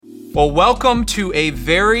Well, welcome to a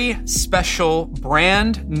very special,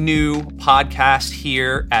 brand new podcast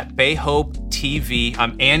here at Bay Hope TV.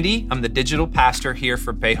 I'm Andy. I'm the digital pastor here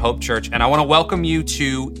for Bay Hope Church, and I want to welcome you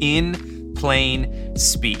to In Plain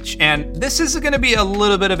Speech. And this is going to be a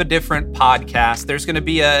little bit of a different podcast. There's going to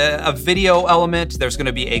be a video element. There's going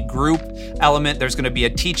to be a group element. There's going to be a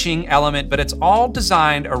teaching element, but it's all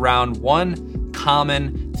designed around one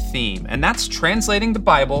common theme, and that's translating the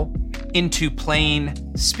Bible into plain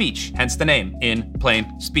speech, hence the name, In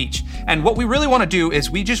Plain Speech. And what we really want to do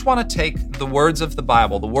is we just want to take the words of the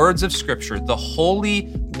Bible, the words of Scripture, the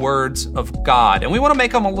holy words of God, and we want to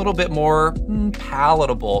make them a little bit more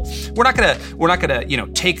palatable. We're not gonna,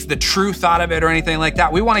 take the truth out of it or anything like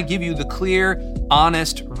that. We want to give you the clear,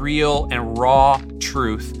 honest, real, and raw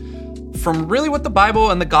truth from really what the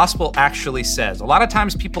Bible and the gospel actually says. A lot of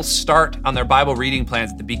times people start on their Bible reading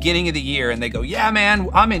plans at the beginning of the year and they go, yeah, man,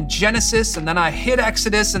 I'm in Genesis, and then I hit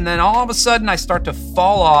Exodus, and then all of a sudden I start to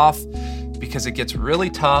fall off because it gets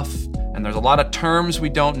really tough, and there's a lot of terms we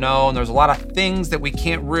don't know, and there's a lot of things that we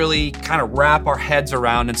can't really kind of wrap our heads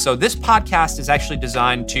around. And so this podcast is actually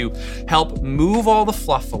designed to help move all the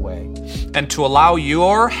fluff away and to allow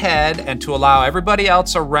your head and to allow everybody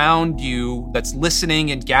else around you that's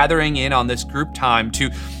listening and gathering in on this group time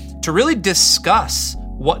to really discuss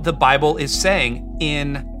what the Bible is saying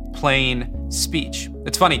in plain speech.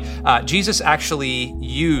 It's funny, Jesus actually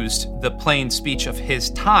used the plain speech of his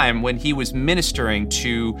time when he was ministering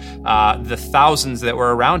to the thousands that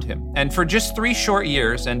were around him. And for just 3 short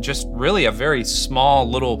years, and just really a very small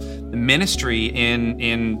little ministry in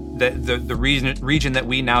the region that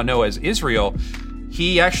we now know as Israel,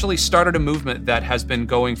 he actually started a movement that has been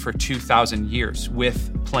going for 2,000 years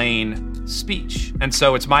with plain speech. And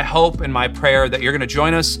so it's my hope and my prayer that you're going to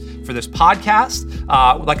join us for this podcast.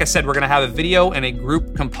 Like I said, we're going to have a video and a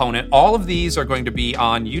group component. All of these are going to be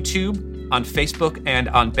on YouTube, on Facebook, and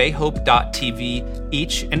on bayhope.tv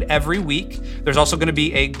each and every week. There's also going to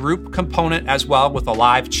be a group component as well with a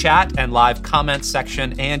live chat and live comment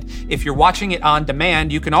section. And if you're watching it on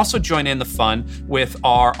demand, you can also join in the fun with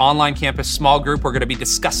our online campus small group. We're going to be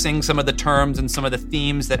discussing some of the terms and some of the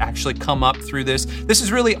themes that actually come up through this. This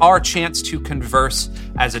is really our chance to converse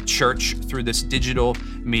as a church through this digital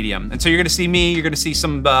medium. And so you're going to see me, you're going to see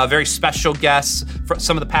some very special guests,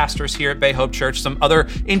 some of the pastors here at Bay Hope Church, some other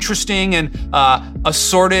interesting and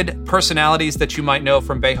assorted personalities that you might know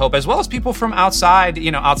from Bay Hope, as well as people from outside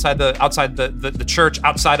the church,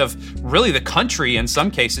 outside of really the country in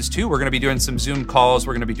some cases too. We're going to be doing some Zoom calls.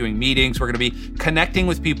 We're going to be doing meetings. We're going to be connecting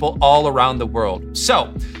with people all around the world.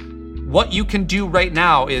 So what you can do right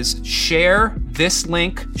now is share this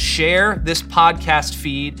link, share this podcast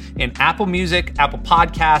feed in Apple Music, Apple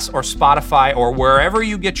Podcasts, or Spotify, or wherever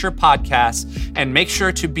you get your podcasts, and make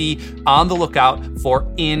sure to be on the lookout for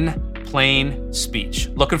In Plain Speech.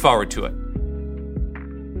 Looking forward to it.